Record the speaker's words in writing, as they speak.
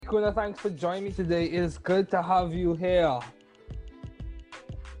Kuna, thanks for joining me today. It is good to have you here.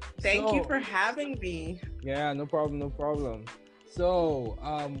 Thank you for having me. Yeah, no problem, no problem. So,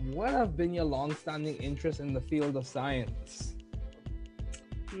 what have been your long-standing interest in the field of science?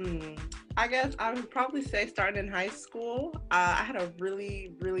 I guess I would probably say starting in high school, I had a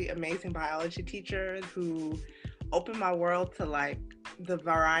really, really amazing biology teacher who opened my world to like the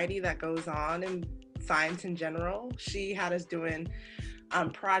variety that goes on in science in general. She had us doing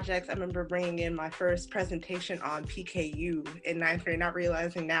projects. I remember bringing in my first presentation on PKU in ninth grade, not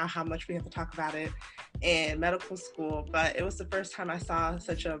realizing now how much we have to talk about it in medical school. But it was the first time I saw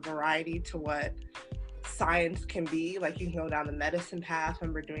such a variety to what science can be. Like you can go down the medicine path. I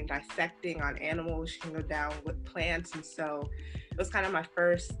remember doing dissecting on animals. You can go down with plants. And so it was kind of my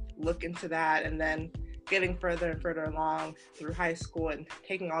first look into that. And then getting further and further along through high school and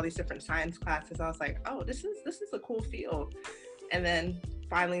taking all these different science classes, I was like, oh, this is a cool field. And then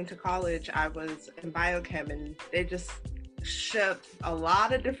finally into college, I was in biochem, and they just shoved a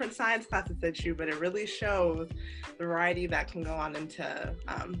lot of different science classes at you, but it really shows the variety that can go on into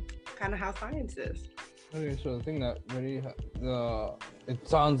kind of how science is. Okay, so the thing that really, it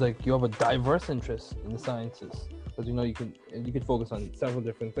sounds like you have a diverse interest in the sciences, because you can focus on several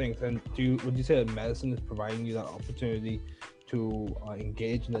different things. And would you say that medicine is providing you that opportunity to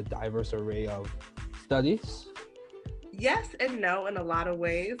engage in a diverse array of studies? Yes and no in a lot of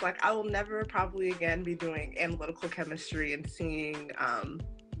ways. Like I will never probably again be doing analytical chemistry and seeing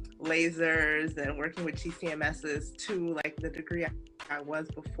lasers and working with GCMSs to like the degree I was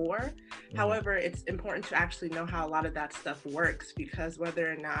before. Mm-hmm. However, it's important to actually know how a lot of that stuff works, because whether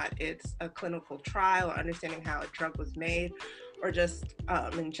or not it's a clinical trial or understanding how a drug was made, or just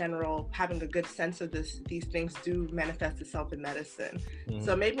in general, having a good sense of these things do manifest itself in medicine. Mm-hmm.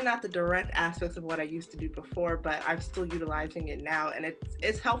 So maybe not the direct aspects of what I used to do before, but I'm still utilizing it now. And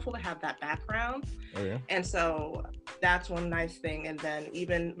it's helpful to have that background. Oh, yeah. And so that's one nice thing. And then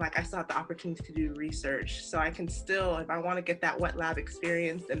even like I still have the opportunity to do research. So I can still, if I want to get that wet lab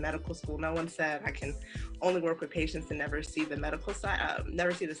experience in medical school, no one said I can only work with patients and never see the medical side,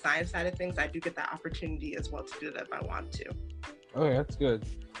 never see the science side of things. I do get that opportunity as well to do that if I want to. Okay, that's good.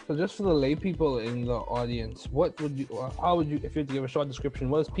 So just for the lay people in the audience, how would you, if you had to give a short description,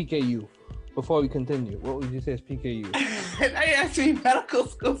 what is PKU? Before we continue, what would you say is PKU? I actually medical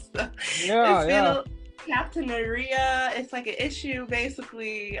school stuff. Yeah. Phenylketonuria. It's like an issue,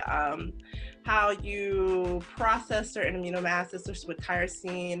 basically, how you process certain amino acids, such with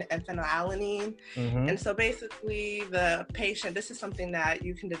tyrosine and phenylalanine. Mm-hmm. And so basically the patient, this is something that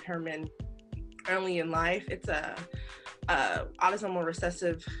you can determine early in life. It's a autosomal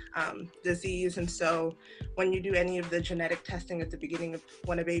recessive disease, and so when you do any of the genetic testing at the beginning of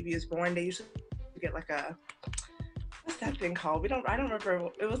when a baby is born, they usually get like what's that thing called? I don't remember.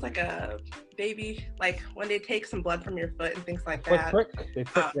 It was like a baby, like when they take some blood from your foot and things like that. They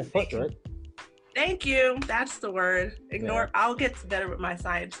prick your foot, right? Thank you. That's the word. Ignore. Yeah. I'll get better with my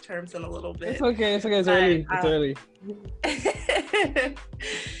science terms in a little bit. It's okay. It's early. It's early.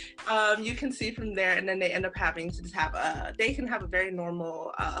 You can see from there, and then they end up having to just have they can have a very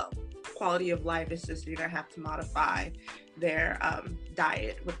normal quality of life. It's just you're gonna have to modify their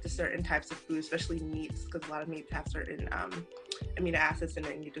diet with the certain types of food, especially meats, because a lot of meats have certain amino acids in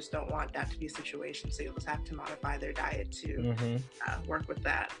it, and you just don't want that to be a situation. So you'll just have to modify their diet to work with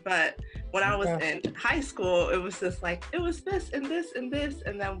that. But when I was in high school, it was just like, it was this and this and this.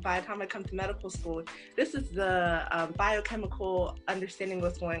 And then by the time I come to medical school, this is the biochemical understanding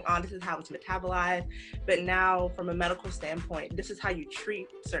what's going on. This is how it's metabolized. But now from a medical standpoint, this is how you treat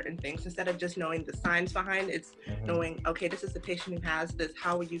certain things. Instead of just knowing the science behind it, it's knowing, okay, this is the patient who has this.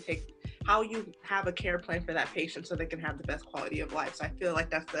 How you have a care plan for that patient so they can have the best quality of life. So I feel like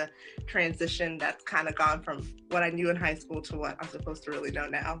that's the transition that's kind of gone from what I knew in high school to what I'm supposed to really know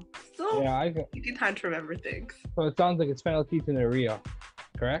now. So you get time to remember things. So it sounds like it's phenylketonuria,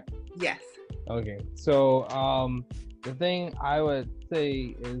 correct? Yes. Okay. So the thing I would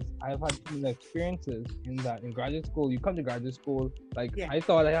say is I've had some experiences in that in graduate school, you come to graduate school, I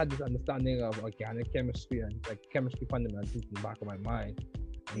thought I had this understanding of organic chemistry and like chemistry fundamentals in the back of my mind.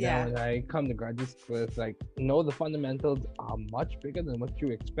 And then when I come to graduate school, it's like, no, the fundamentals are much bigger than what you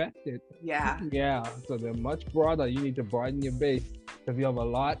expected. Yeah. So they're much broader. You need to broaden your base because you have a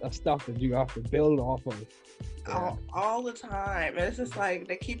lot of stuff that you have to build off of. All the time. And it's just like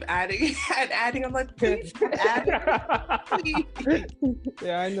they keep adding and adding. I'm like, please add. Please.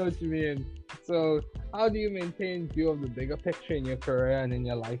 Yeah, I know what you mean. So how do you maintain view of the bigger picture in your career and in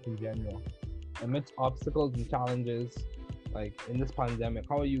your life in general? Amidst obstacles and challenges, like in this pandemic,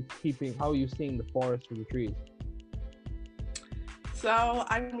 how are you seeing the forest through the trees? So,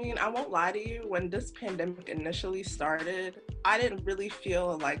 I mean, I won't lie to you, when this pandemic initially started, I didn't really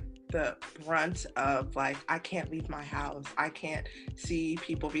feel like the brunt of like, I can't leave my house, I can't see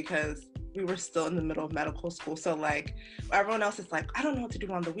people because we were still in the middle of medical school. So, like, everyone else is like, I don't know what to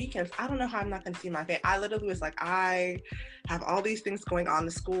do on the weekends. I don't know how I'm not going to see my family. I literally was like, I have all these things going on.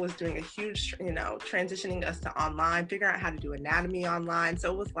 The school was doing a huge, transitioning us to online, figuring out how to do anatomy online.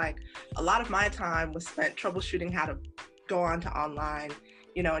 So, it was like a lot of my time was spent troubleshooting how to go on to online,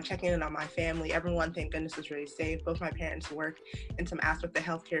 and checking in on my family. Everyone, thank goodness, is really safe. Both my parents work in some aspect of the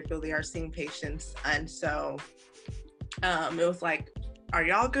healthcare field. They are seeing patients. And so it was like, are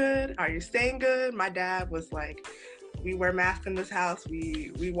y'all good? Are you staying good? My dad was like, we wear masks in this house.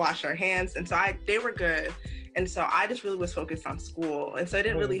 We wash our hands. And so they were good. And so I just really was focused on school. And so it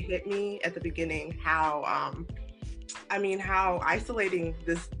didn't really hit me at the beginning how isolating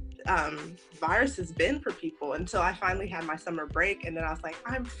this virus has been for people until I finally had my summer break. And then I was like,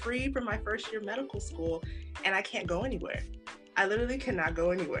 I'm free from my first year medical school and I can't go anywhere. I literally cannot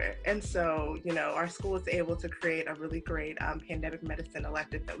go anywhere. And so, our school was able to create a really great pandemic medicine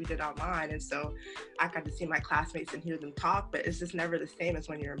elective that we did online. And so I got to see my classmates and hear them talk, but it's just never the same as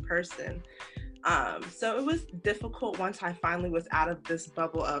when you're in person. So it was difficult once I finally was out of this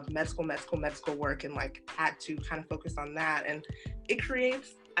bubble of medical work and like had to kind of focus on that. And it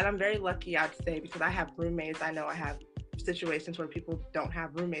creates, and I'm very lucky, I'd say, because I have roommates. I know I have situations where people don't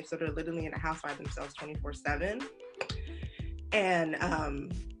have roommates, so they're literally in a house by themselves 24/7. And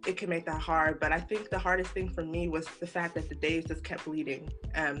it can make that hard. But I think the hardest thing for me was the fact that the days just kept bleeding.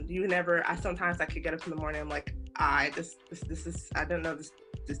 Sometimes I could get up in the morning, I'm like, this is, I don't know, this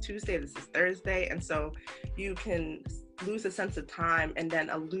is Tuesday, this is Thursday. And so you can lose a sense of time and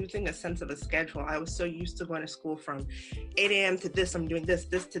then losing a sense of a schedule. I was so used to going to school from 8 a.m. to this, I'm doing this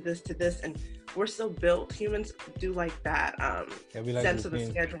to this. And we're so built, humans do like that sense of a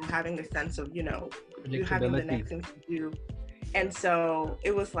schedule, having a sense of, you having the next thing to do. And so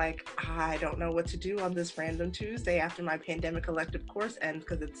it was like, I don't know what to do on this random Tuesday after my pandemic elective course ends,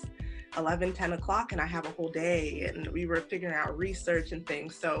 because it's 10 o'clock and I have a whole day, and we were figuring out research and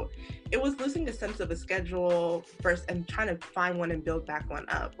things. So it was losing a sense of a schedule first and trying to find one and build back one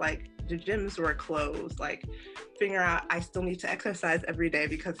up. Like the gyms were closed, like figuring out I still need to exercise every day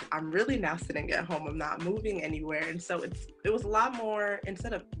because I'm really now sitting at home, I'm not moving anywhere. And so it was a lot more,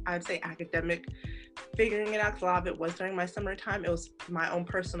 instead of, I'd say, academic, figuring it out, because a lot of it was during my summertime. It was my own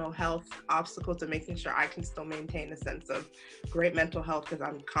personal health obstacles to making sure I can still maintain a sense of great mental health because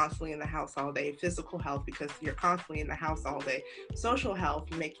I'm constantly in the house all day, physical health because you're constantly in the house all day, social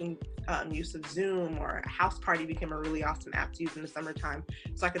health, making use of Zoom, or a house party became a really awesome app to use in the summertime.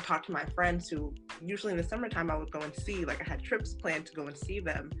 So I could talk to my friends who usually in the summertime I would go and see, like I had trips planned to go and see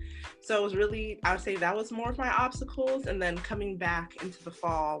them. So it was really, I would say that was more of my obstacles. And then coming back into the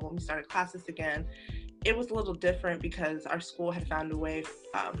fall when we started classes again, it was a little different because our school had found a way,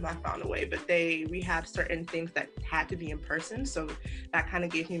 but we had certain things that had to be in person. So that kind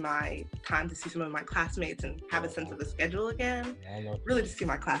of gave me my time to see some of my classmates and have a sense of the schedule again. Really to see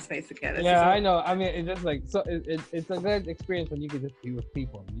my classmates again. I know. I mean, it's just like, so it's a good experience when you can just be with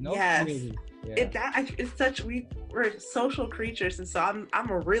people, Yes. Yeah. We're social creatures, and so I'm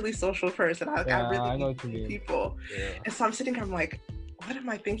a really social person. I really know people. Yeah. And so I'm sitting here, I'm like, what am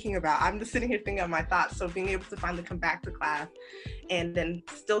I thinking about? I'm just sitting here thinking of my thoughts. So being able to finally come back to class and then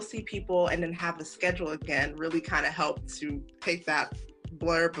still see people and then have a schedule again really kind of helped to take that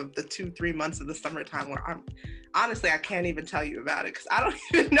blurb of the 2-3 months of the summertime where I can't even tell you about it because I don't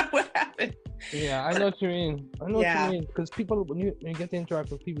even know what happened. Yeah, I know what you mean. What you mean, because people, when you get to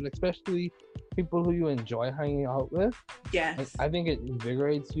interact with people, especially people who you enjoy hanging out with, yes, I think it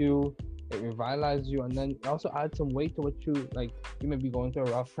invigorates you. It revitalizes you, and then it also adds some weight to what you like. You may be going through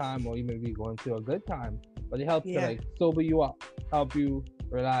a rough time, or you may be going through a good time, but it helps to like sober you up, help you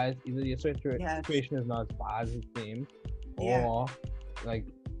realize either your situation is not as bad as it seems, or like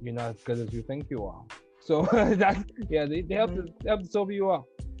you're not as good as you think you are. So that's they help to sober you up,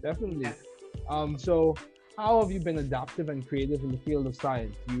 definitely. Yes. So how have you been adaptive and creative in the field of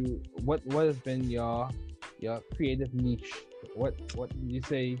science? What has been your creative niche? What did you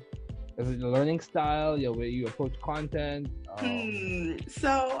say? Is it the learning style, the way you approach content?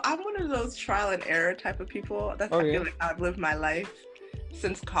 So I'm one of those trial and error type of people. I feel like I've lived my life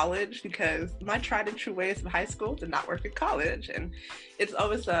since college because my tried and true ways of high school did not work in college. And it's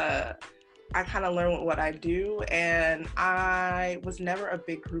always I kind of learn what I do. And I was never a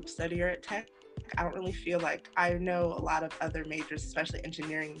big group studier at Tech. I don't really feel like, I know a lot of other majors, especially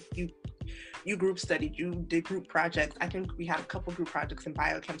engineering, you group studied, you did group projects. I think we had a couple group projects in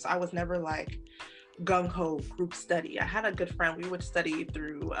biochem. So I was never like gung-ho group study. I had a good friend. We would study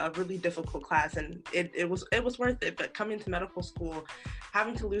through a really difficult class, and it was worth it. But coming to medical school,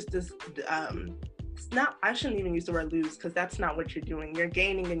 having to lose this not, I shouldn't even use the word lose, because that's not what you're doing. You're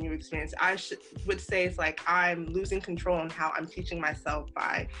gaining a new experience. Would say it's like I'm losing control on how I'm teaching myself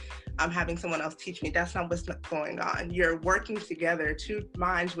by having someone else teach me. That's not what's going on. You're working together, two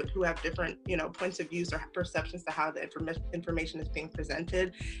minds who have different, points of views or perceptions to how the information is being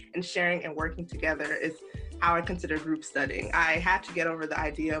presented, and sharing and working together is how I consider group studying. I had to get over the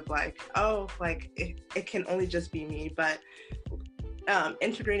idea of it can only just be me, but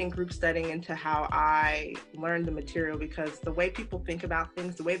integrating group studying into how I learn the material, because the way people think about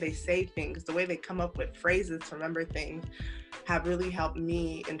things, the way they say things, the way they come up with phrases to remember things have really helped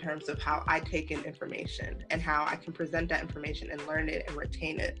me in terms of how I take in information and how I can present that information and learn it and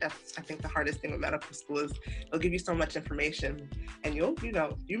retain it. That's, I think, the hardest thing with medical school is they'll give you so much information and you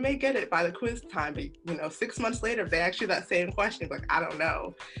may get it by the quiz time, but 6 months later, if they ask you that same question, like, I don't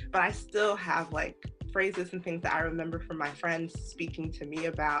know. But I still have phrases and things that I remember from my friends speaking to me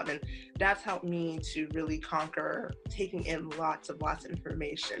about, and that's helped me to really conquer taking in lots of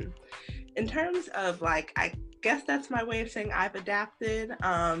information. In terms of I guess that's my way of saying I've adapted.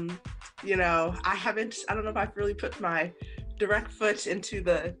 I don't know if I've really put my direct foot into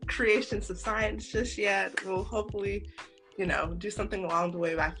the creations of science just yet. We'll hopefully, do something along the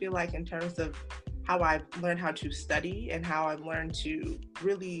way, but I feel like in terms of how I've learned how to study and how I've learned to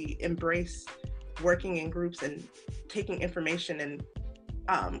really embrace working in groups and taking information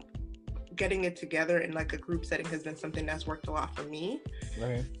and getting it together in a group setting has been something that's worked a lot for me.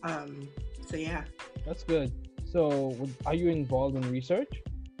 Right. So yeah. That's good. So are you involved in research?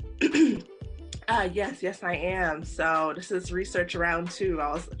 Yes, I am. So this is research round 2.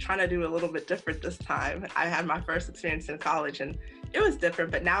 I was trying to do a little bit different this time. I had my first experience in college and it was different,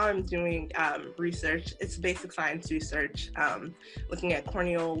 but now I'm doing research. It's basic science research, looking at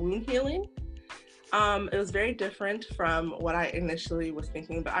corneal wound healing. It was very different from what I initially was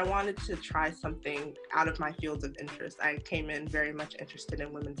thinking, but I wanted to try something out of my fields of interest. I came in very much interested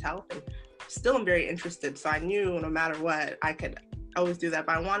in women's health and still am very interested. So I knew no matter what, I could always do that.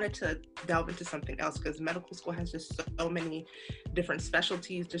 But I wanted to delve into something else because medical school has just so many different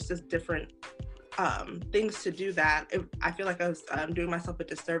specialties, just different things to do that I feel like I was doing myself a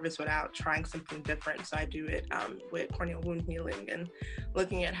disservice without trying something different. So I do it with corneal wound healing and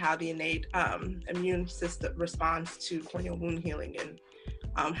looking at how the innate immune system responds to corneal wound healing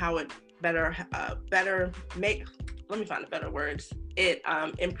and how it better make, let me find the better words, it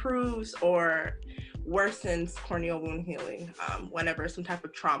improves or worsens corneal wound healing whenever some type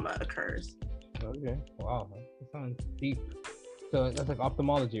of trauma occurs. Okay, wow, that sounds deep. So that's like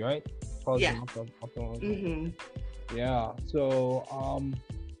ophthalmology, right? Yeah. Ophthalmology. Mm-hmm. Yeah. So,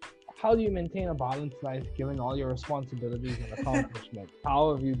 how do you maintain a balanced life given all your responsibilities and accomplishments?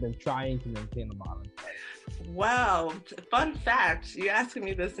 How have you been trying to maintain a balanced life? Well, fun fact, you're asking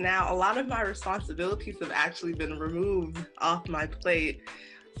me this now. A lot of my responsibilities have actually been removed off my plate.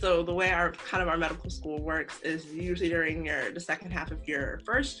 So the way our medical school works is usually during the second half of your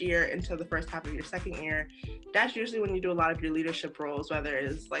first year into the first half of your second year. That's usually when you do a lot of your leadership roles, whether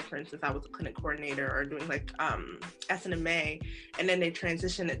it's for instance, I was a clinic coordinator or doing SNMA, and then they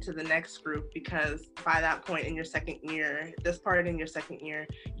transition it to the next group because by that point in your second year,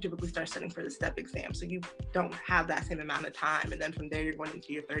 you typically start studying for the step exam. So you don't have that same amount of time. And then from there, you're going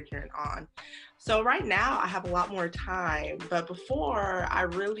into your third year and on. So right now I have a lot more time, but before I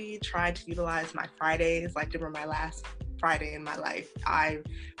really tried to utilize my Fridays, they were my last Friday in my life.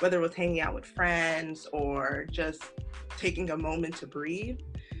 Whether it was hanging out with friends or just taking a moment to breathe.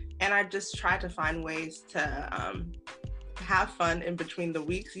 And I just tried to find ways to have fun in between the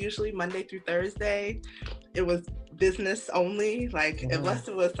weeks. Usually Monday through Thursday, it was business only. Unless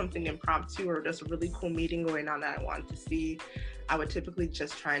it was something impromptu or just a really cool meeting going on that I wanted to see, I would typically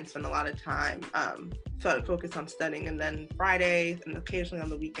just try and spend a lot of time focus on studying. And then Fridays and occasionally on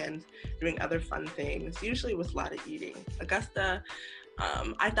the weekends doing other fun things. Usually it was a lot of eating. Augusta,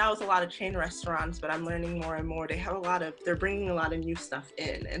 I thought it was a lot of chain restaurants, but I'm learning more and more. They're bringing a lot of new stuff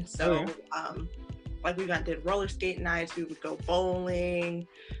in. And so we did roller skate nights, we would go bowling.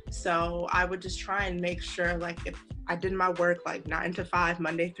 So I would just try and make sure if I did my work 9 to 5,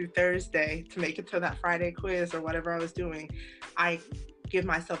 Monday through Thursday to make it to that Friday quiz or whatever I was doing, I give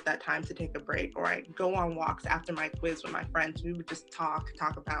myself that time to take a break, or I go on walks after my quiz with my friends. We would just talk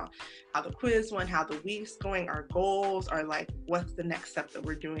about how the quiz went, how the week's going, our goals, or what's the next step that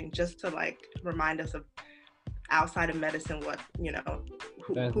we're doing, just to remind us of outside of medicine what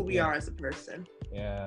who we are as a person. Yeah.